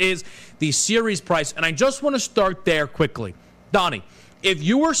course, is the series price. And I just want to start there quickly. Donnie, if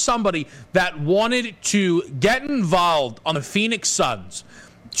you were somebody that wanted to get involved on the Phoenix Suns,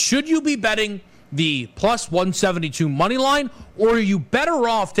 should you be betting the plus 172 money line, or are you better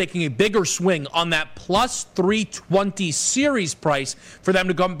off taking a bigger swing on that plus 320 series price for them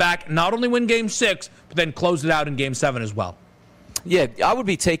to come back, not only win Game 6, but then close it out in Game 7 as well? Yeah, I would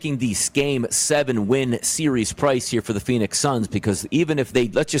be taking the Game 7 win series price here for the Phoenix Suns, because even if they,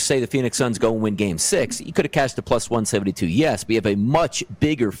 let's just say the Phoenix Suns go and win Game 6, you could have cashed the plus 172, yes, but you have a much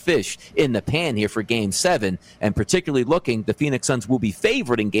bigger fish in the pan here for Game 7, and particularly looking, the Phoenix Suns will be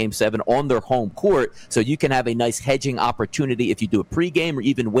favored in Game 7 on their home court, so you can have a nice hedging opportunity if you do a pregame or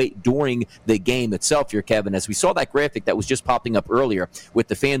even wait during the game itself here, Kevin. As we saw that graphic that was just popping up earlier with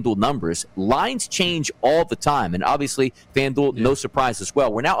the FanDuel numbers, lines change all the time, and obviously FanDuel, no surprise as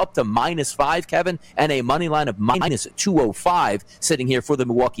well. We're now up to -5, Kevin, and a money line of -205 sitting here for the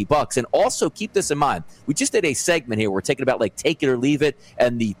Milwaukee Bucks. And also keep this in mind. We just did a segment here. We're taking about like take it or leave it,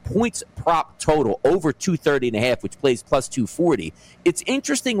 and the points prop total over 230.5, which plays plus 240. It's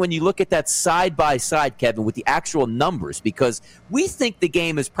interesting when you look at that side by side, Kevin, with the actual numbers, because we think the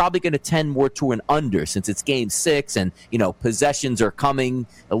game is probably going to tend more to an under since it's Game 6, and possessions are coming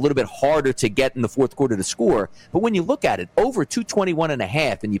a little bit harder to get in the fourth quarter to score. But when you look at it, over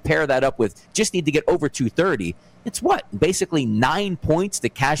 221.5, and you pair that up with just need to get over 230, it's what? Basically 9 points to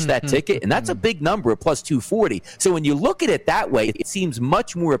cash that ticket, and that's a big number at plus 240. So when you look at it that way, it seems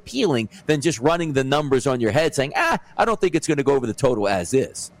much more appealing than just running the numbers on your head saying, I don't think it's going to go over the total as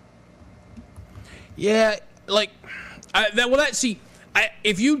is. Yeah,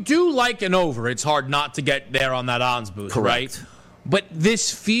 if you do like an over, it's hard not to get there on that odds boost, Correct. Right? But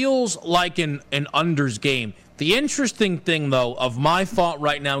this feels like an unders game. The interesting thing, though, of my thought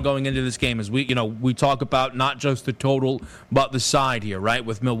right now going into this game is we talk about not just the total, but the side here, right?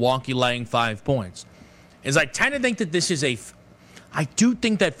 With Milwaukee laying 5 points, is I tend to think that this is I do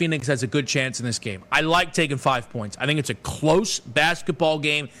think that Phoenix has a good chance in this game. I like taking 5 points. I think it's a close basketball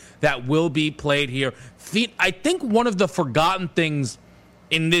game that will be played here. I think one of the forgotten things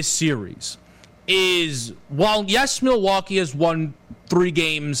in this series is, while yes, Milwaukee has won 3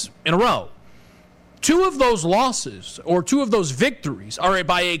 games in a row, 2 of those losses or 2 of those victories are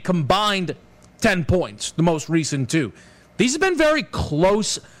by a combined 10 points, the most recent 2. These have been very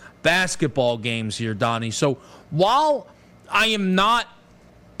close basketball games here, Donnie. So while I am not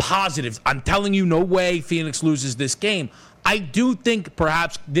positive, I'm telling you no way Phoenix loses this game, I do think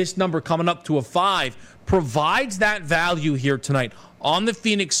perhaps this number coming up to a 5 provides that value here tonight on the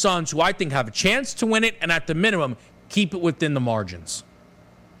Phoenix Suns, who I think have a chance to win it and at the minimum keep it within the margins.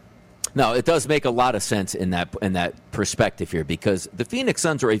 No, it does make a lot of sense in that perspective here, because the Phoenix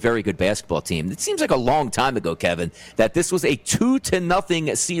Suns are a very good basketball team. It seems like a long time ago, Kevin, that this was a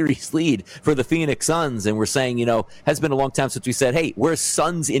 2-0 series lead for the Phoenix Suns, and we're saying, has been a long time since we said, hey, we're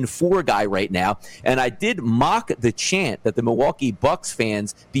Suns in 4 guy right now. And I did mock the chant that the Milwaukee Bucks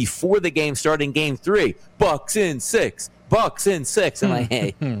fans before the game started in Game 3, Bucks in 6. Bucks in 6. And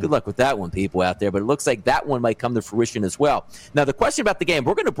hey, good luck with that one, people out there. But it looks like that one might come to fruition as well. Now, the question about the game,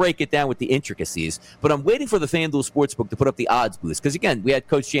 we're going to break it down with the intricacies, but I'm waiting for the FanDuel Sportsbook to put up the odds boost. Because, again, we had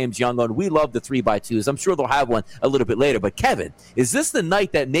Coach James Young on. We love the 3x2s. I'm sure they'll have one a little bit later. But, Kevin, is this the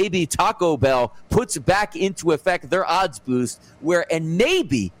night that maybe Taco Bell puts back into effect their odds boost and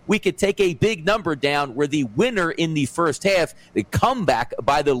maybe we could take a big number down where the winner in the first half, the comeback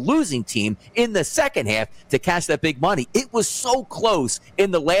by the losing team in the second half to cash that big money? It was so close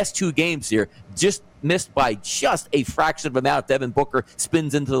in the last 2 games here, just missed by just a fraction of an amount. Devin Booker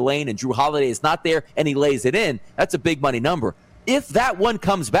spins into the lane and Drew Holiday is not there and he lays it in. That's a big money number. If that one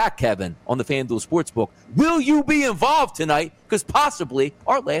comes back, Kevin, on the FanDuel Sportsbook, will you be involved tonight? Because possibly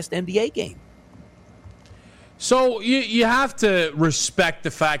our last NBA game. So you have to respect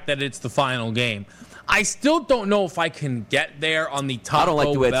the fact that it's the final game. I still don't know if I can get there on the Taco Bell. I don't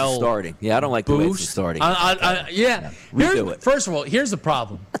like the way it's starting. Yeah, I don't like the way it's starting. Yeah. First of all, here's the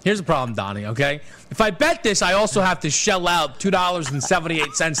problem. Here's the problem, Donnie, okay? If I bet this, I also have to shell out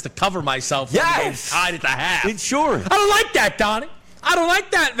 $2.78 to cover myself when the game's tied at the half. Insurance. I don't like that, Donnie. I don't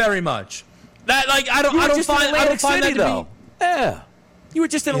like that very much. I don't find that to be. Yeah. You were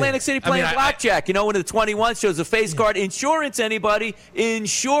just in Atlantic City playing blackjack. When the 21 shows a face card. Insurance, anybody?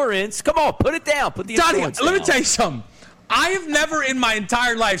 Insurance. Come on, put it down. Put the insurance down. Let me tell you something. I have never in my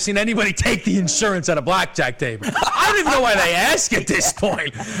entire life seen anybody take the insurance at a blackjack table. I don't even know why they ask at this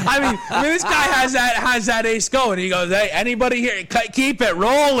point. I mean, this guy has that ace going. He goes, hey, anybody here, keep it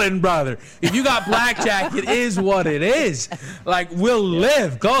rolling, brother. If you got blackjack, it is what it is. Like, we'll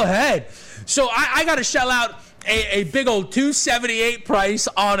live. Go ahead. So I got to shell out a big old $2.78 price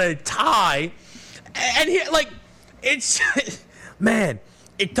on a tie. And here, it's, man,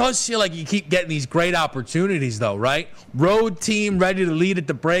 it does feel like you keep getting these great opportunities, though, right? Road team ready to lead at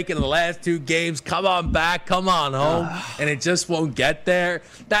the break in the last 2 games. Come on back, come on home. And it just won't get there.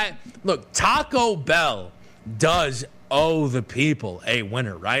 Look, Taco Bell does owe the people a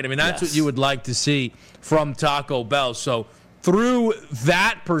winner, right? I mean, that's what you would like to see from Taco Bell. So through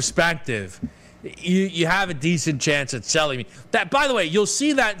that perspective, you have a decent chance at selling me. That, by the way, you'll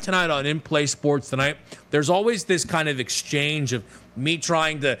see that tonight on In Play Sports tonight. There's always this kind of exchange of me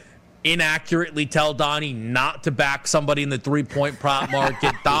trying to inaccurately tell Donnie not to back somebody in the 3-point prop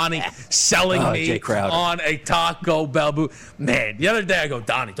market. Donnie selling me on a Taco Bell booth. Man, the other day I go,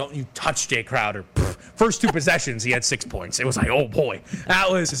 Donnie, don't you touch Jay Crowder. First 2 possessions, he had 6 points. It was like, oh boy, that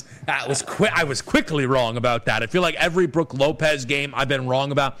was quick. I was quickly wrong about that. I feel like every Brook Lopez game I've been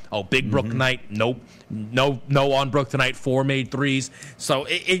wrong about. Oh, big Brook night. Nope. No on Brook tonight. 4 made threes. So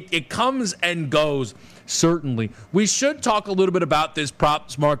it comes and goes. Certainly. We should talk a little bit about this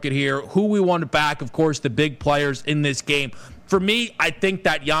props market here, who we want to back, of course, the big players in this game. For me, I think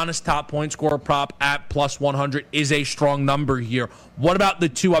that Giannis top point scorer prop at plus 100 is a strong number here. What about the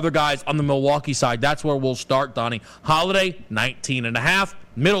 2 other guys on the Milwaukee side? That's where we'll start, Donnie. Holiday, 19.5.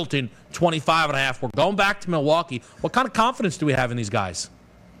 Middleton, 25.5. We're going back to Milwaukee. What kind of confidence do we have in these guys?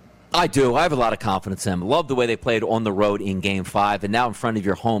 I do. I have a lot of confidence in them. Love the way they played on the road in Game 5, and now in front of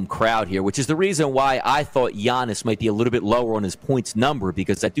your home crowd here, which is the reason why I thought Giannis might be a little bit lower on his points number,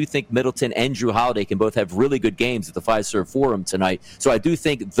 because I do think Middleton and Drew Holiday can both have really good games at the Fiserv Forum tonight. So I do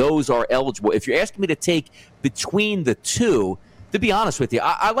think those are eligible. If you're asking me to take between the 2, to be honest with you,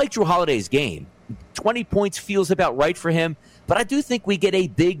 I like Drew Holiday's game. 20 points feels about right for him. But I do think we get a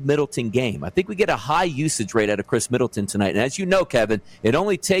big Middleton game. I think we get a high usage rate out of Chris Middleton tonight. And as you know, Kevin, it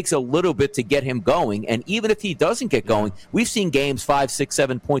only takes a little bit to get him going. And even if he doesn't get going, we've seen games 5, 6,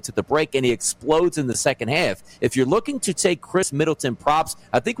 7 points at the break, and he explodes in the second half. If you're looking to take Chris Middleton props,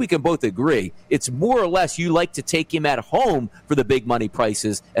 I think we can both agree it's more or less you like to take him at home for the big money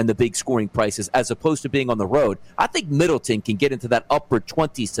prices and the big scoring prices as opposed to being on the road. I think Middleton can get into that upper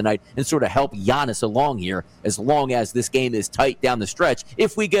 20s tonight and sort of help Giannis along here as long as this game is tight down the stretch.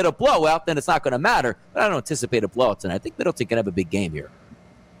 If we get a blowout, then it's not going to matter. But I don't anticipate a blowout tonight. I think Middleton can have a big game here.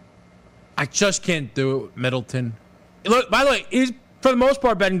 I just can't do it with Middleton. Look, by the way, he's for the most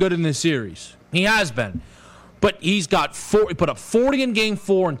part been good in this series. He has been. But he's got he put up 40 in Game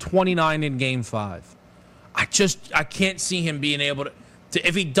 4 and 29 in Game 5. I can't see him being able to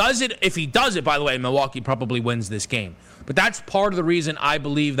if he does it, by the way, Milwaukee probably wins this game. But that's part of the reason I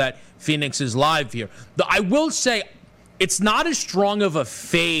believe that Phoenix is live here. I will say, it's not as strong of a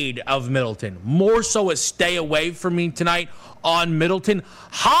fade of Middleton. More so a stay away from me tonight on Middleton.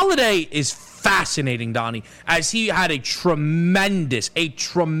 Holiday is fascinating, Donnie, as he had a tremendous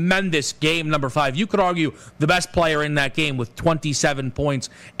game, number 5. You could argue the best player in that game with 27 points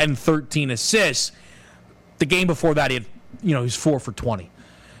and 13 assists. The game before that, he was 4 for 20.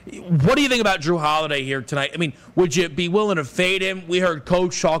 What do you think about Drew Holiday here tonight? I mean, would you be willing to fade him? We heard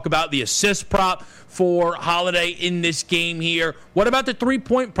Coach talk about the assist prop for Holiday in this game here. What about the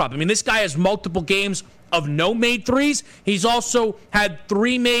three-point prop? I mean, this guy has multiple games of no made threes. He's also had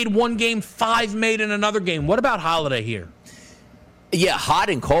 3 made one game, 5 made in another game. What about Holiday here? Yeah, hot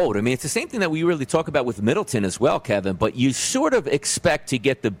and cold. I mean, it's the same thing that we really talk about with Middleton as well, Kevin, but you sort of expect to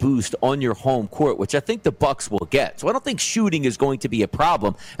get the boost on your home court, which I think the Bucks will get. So I don't think shooting is going to be a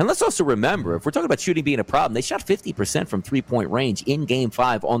problem. And let's also remember, if we're talking about shooting being a problem, they shot 50% from three-point range in Game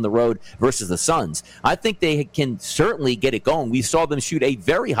 5 on the road versus the Suns. I think they can certainly get it going. We saw them shoot a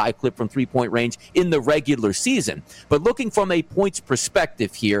very high clip from three-point range in the regular season. But looking from a points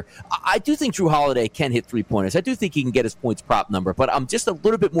perspective here, I do think Drew Holiday can hit three-pointers. I do think he can get his points prop number, but I'm just a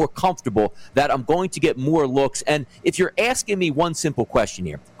little bit more comfortable that I'm going to get more looks. And if you're asking me one simple question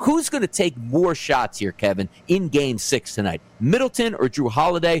here, who's going to take more shots here, Kevin, in Game 6 tonight? Middleton or Drew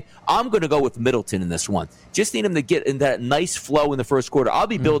Holiday? I'm going to go with Middleton in this one. Just need him to get in that nice flow in the first quarter. I'll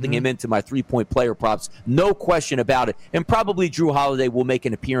be building him into my three-point player props, no question about it. And probably Drew Holiday will make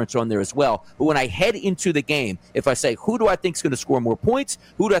an appearance on there as well. But when I head into the game, if I say, who do I think is going to score more points?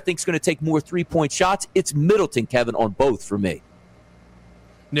 Who do I think is going to take more three-point shots? It's Middleton, Kevin, on both for me.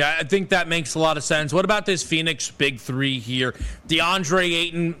 Yeah, I think that makes a lot of sense. What about this Phoenix big 3 here? DeAndre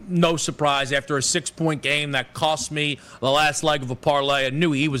Ayton, no surprise, after a 6-point game that cost me the last leg of a parlay. I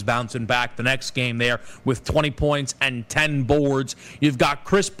knew he was bouncing back the next game there with 20 points and 10 boards. You've got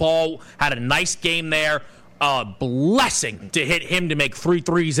Chris Paul, had a nice game there. Blessing to hit him to make 3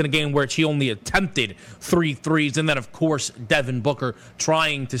 threes in a game where he only attempted 3 threes. And then, of course, Devin Booker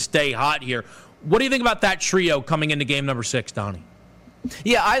trying to stay hot here. What do you think about that trio coming into game number 6, Donnie?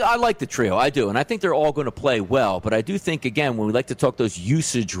 Yeah, I like the trio. I do. And I think they're all going to play well. But I do think, again, when we like to talk those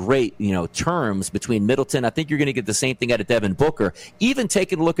usage rate, terms between Middleton, I think you're going to get the same thing out of Devin Booker. Even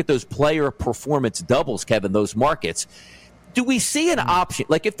taking a look at those player performance doubles, Kevin, those markets. Do we see an option?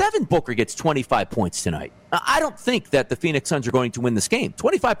 Like, if Devin Booker gets 25 points tonight, I don't think that the Phoenix Suns are going to win this game.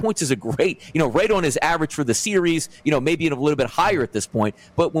 25 points is a great, right on his average for the series, maybe a little bit higher at this point.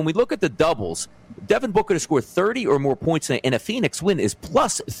 But when we look at the doubles, Devin Booker to score 30 or more points in a Phoenix win is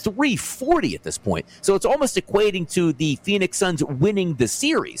plus 340 at this point. So it's almost equating to the Phoenix Suns winning the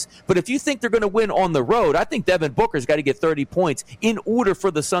series. But if you think they're going to win on the road, I think Devin Booker's got to get 30 points in order for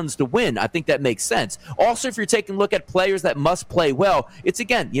the Suns to win. I think that makes sense. Also, if you're taking a look at players that must play well, it's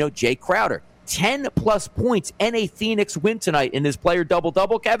again, Jay Crowder. 10-plus points and a Phoenix win tonight in his player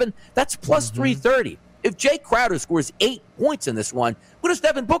double-double, Kevin. That's plus 330. If Jay Crowder scores 8 points in this one, what does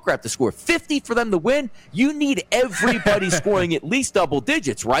Devin Booker have to score? 50 for them to win? You need everybody scoring at least double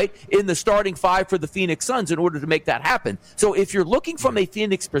digits, right, in the starting 5 for the Phoenix Suns in order to make that happen. So if you're looking from a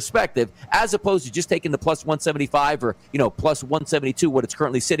Phoenix perspective, as opposed to just taking the plus 175 or, plus 172, what it's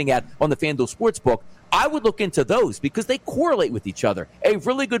currently sitting at on the FanDuel Sportsbook, I would look into those because they correlate with each other. A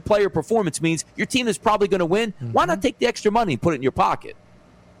really good player performance means your team is probably going to win. Why not take the extra money and put it in your pocket?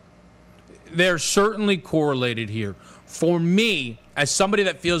 They're certainly correlated here. For me, as somebody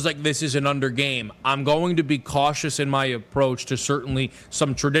that feels like this is an under game, I'm going to be cautious in my approach to certainly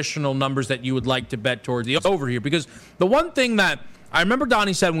some traditional numbers that you would like to bet towards the over here. Because the one thing that I remember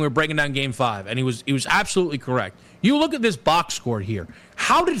Donnie said when we were breaking down Game 5, and he was absolutely correct. You look at this box score here.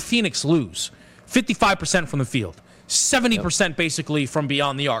 How did Phoenix lose? 55% from the field, 70% basically from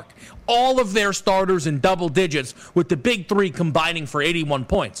beyond the arc. All of their starters in double digits with the big 3 combining for 81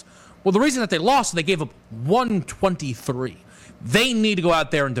 points. Well, the reason that they lost, they gave up 123. They need to go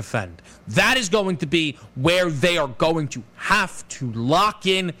out there and defend. That is going to be where they are going to have to lock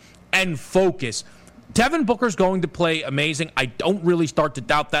in and focus. Devin Booker's going to play amazing. I don't really start to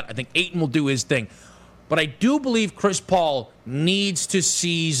doubt that. I think Ayton will do his thing. But I do believe Chris Paul needs to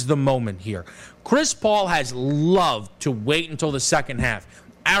seize the moment here. Chris Paul has loved to wait until the second half.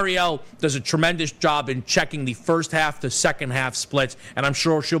 Ariel does a tremendous job in checking the first half to second half splits, and I'm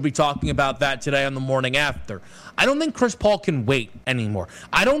sure she'll be talking about that today on the morning after. I don't think Chris Paul can wait anymore.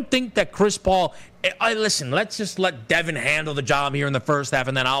 I don't think that Chris Paul, listen, let's just let Devin handle the job here in the first half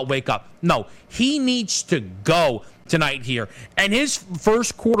and then I'll wake up. No, he needs to go tonight here. And his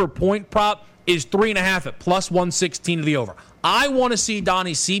first quarter point prop is 3.5 at plus 116 to the over. I want to see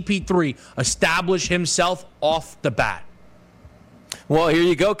Donnie CP3 establish himself off the bat. Well, here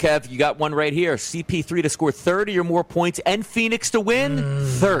you go, Kev. You got one right here. CP3 to score 30 or more points and Phoenix to win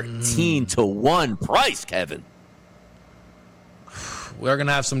 13-1 price, Kevin. We're going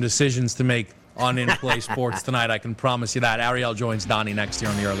to have some decisions to make on In-Play Sports tonight. I can promise you that. Ariel joins Donnie next year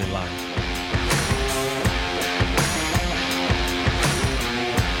on the early line.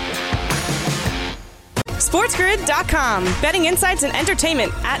 SportsGrid.com. Betting insights and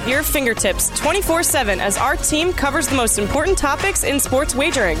entertainment at your fingertips 24/7 as our team covers the most important topics in sports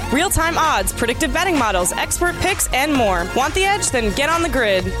wagering. Real-time odds, predictive betting models, expert picks, and more. Want the edge? Then get on the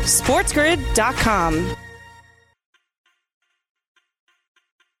grid. SportsGrid.com.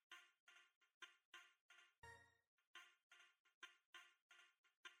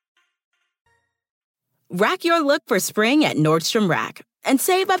 Rack your look for spring at Nordstrom Rack and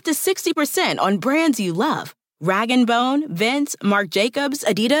save up to 60% on brands you love. Rag & Bone, Vince, Marc Jacobs,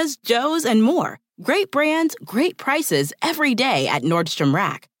 Adidas, Joe's, and more. Great brands, great prices every day at Nordstrom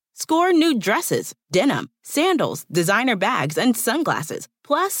Rack. Score new dresses, denim, sandals, designer bags, and sunglasses,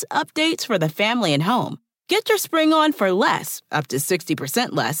 plus updates for the family and home. Get your spring on for less, up to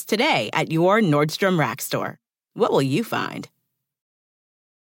 60% less, today at your Nordstrom Rack store. What will you find?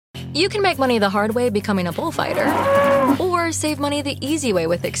 You can make money the hard way becoming a bullfighter, or save money the easy way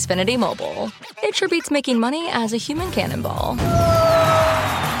with Xfinity Mobile. It sure beats making money as a human cannonball.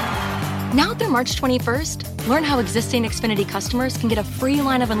 Now through March 21st, learn how existing Xfinity customers can get a free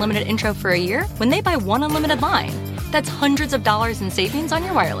line of unlimited intro for a year when they buy one unlimited line. That's hundreds of dollars in savings on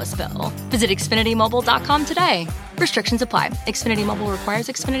your wireless bill. Visit XfinityMobile.com today. Restrictions apply. Xfinity Mobile requires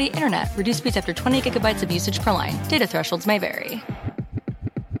Xfinity Internet. Reduced speeds after 20 gigabytes of usage per line. Data thresholds may vary.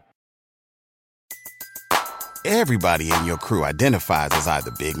 Everybody in your crew identifies as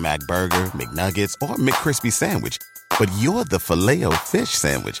either Big Mac Burger, McNuggets, or McCrispy Sandwich. But you're the Filet-O-Fish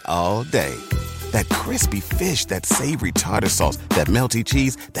Sandwich all day. That crispy fish, that savory tartar sauce, that melty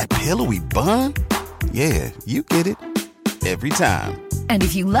cheese, that pillowy bun. Yeah, you get it. Every time. And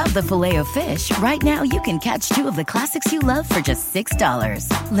if you love the Filet-O-Fish, right now you can catch two of the classics you love for just $6.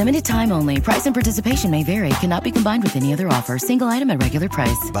 Limited time only. Price and participation may vary. Cannot be combined with any other offer. Single item at regular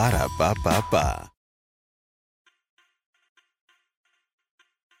price. Ba-da-ba-ba-ba.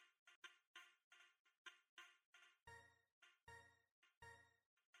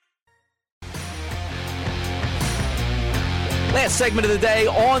 Last segment of the day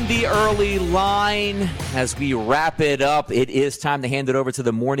on the early line. As we wrap it up, it is time to hand it over to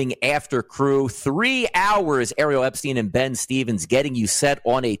the morning after crew. 3 hours, Ariel Epstein and Ben Stevens getting you set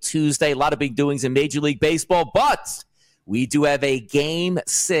on a Tuesday. A lot of big doings in Major League Baseball, but we do have a Game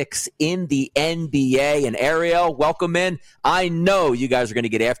 6 in the NBA. And Ariel, welcome in. I know you guys are going to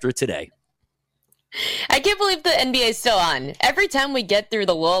get after it today. I can't believe the NBA is still on. Every time we get through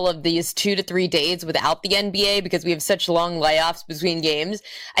the lull of these 2 to 3 days without the NBA because we have such long layoffs between games,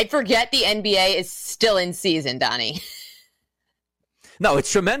 I forget the NBA is still in season, Donnie. No,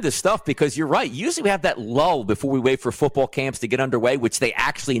 it's tremendous stuff because you're right. Usually we have that lull before we wait for football camps to get underway, which they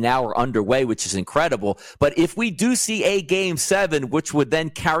actually now are underway, which is incredible. But if we do see a Game 7, which would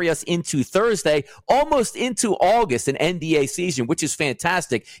then carry us into Thursday, almost into August, an NBA season, which is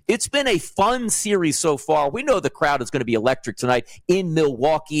fantastic. It's been a fun series so far. We know the crowd is going to be electric tonight in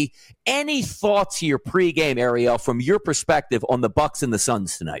Milwaukee. Any thoughts here pregame, Ariel, from your perspective on the Bucks and the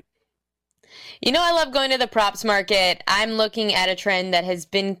Suns tonight? You know, I love going to the props market. I'm looking at a trend that has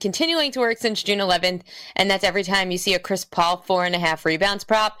been continuing to work since June 11th, and that's every time you see a Chris Paul 4.5 rebounds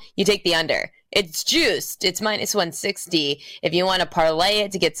prop, you take the under. It's juiced. It's minus 160. If you want to parlay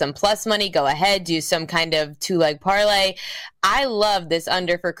it to get some plus money, go ahead, do some kind of two-leg parlay. I love this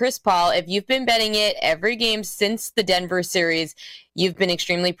under for Chris Paul. If you've been betting it every game since the Denver series, you've been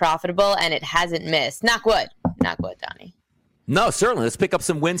extremely profitable, and it hasn't missed. Knock wood. Knock wood, Donnie. No, certainly. Let's pick up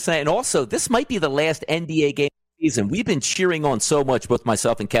some wins tonight. And also, this might be the last NBA game of the season. We've been cheering on so much, both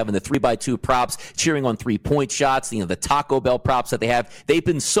myself and Kevin, the 3x2 props, cheering on 3-point shots, the Taco Bell props that they have. They've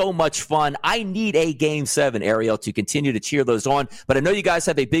been so much fun. I need a Game 7, Ariel, to continue to cheer those on. But I know you guys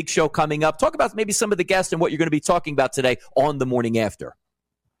have a big show coming up. Talk about maybe some of the guests and what you're going to be talking about today on the morning after.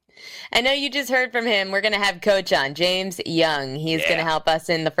 I know you just heard from him. We're going to have Coach on, James Young. He's going to help us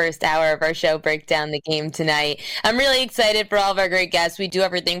in the first hour of our show, break down the game tonight. I'm really excited for all of our great guests. We do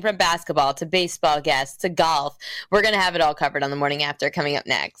everything from basketball to baseball guests to golf. We're going to have it all covered on the morning after coming up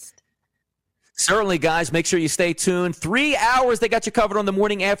next. Certainly, guys. Make sure you stay tuned. 3 hours, they got you covered on the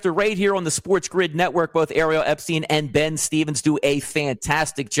morning after right here on the Sports Grid Network. Both Ariel Epstein and Ben Stevens do a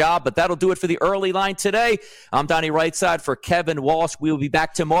fantastic job, but that'll do it for the early line today. I'm Donnie Rightside for Kevin Walsh. We will be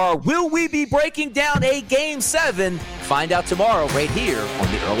back tomorrow. Will we be breaking down a Game 7? Find out tomorrow right here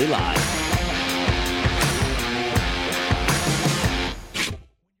on the early line.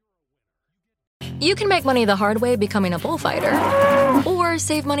 You can make money the hard way becoming a bullfighter, or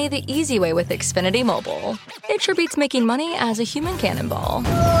save money the easy way with Xfinity Mobile. It sure beats making money as a human cannonball.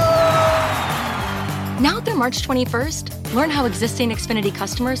 Now through March 21st, learn how existing Xfinity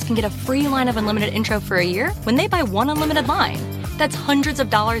customers can get a free line of unlimited intro for a year when they buy one unlimited line. That's hundreds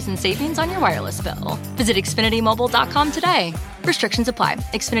of dollars in savings on your wireless bill. Visit XfinityMobile.com today. Restrictions apply.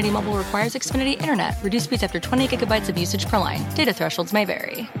 Xfinity Mobile requires Xfinity Internet. Reduced speeds after 20 gigabytes of usage per line. Data thresholds may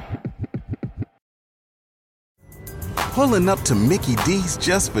vary. Pulling up to Mickey D's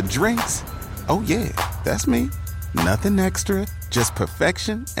just for drinks? Oh yeah, that's me. Nothing extra, just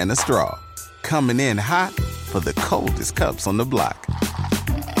perfection and a straw. Coming in hot for the coldest cups on the block.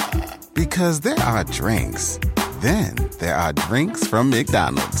 Because there are drinks. Then there are drinks from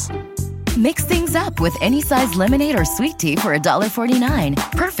McDonald's. Mix things up with any size lemonade or sweet tea for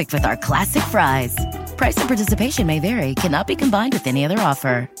 $1.49. Perfect with our classic fries. Price and participation may vary. Cannot be combined with any other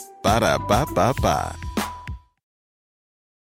offer. Ba-da-ba-ba-ba.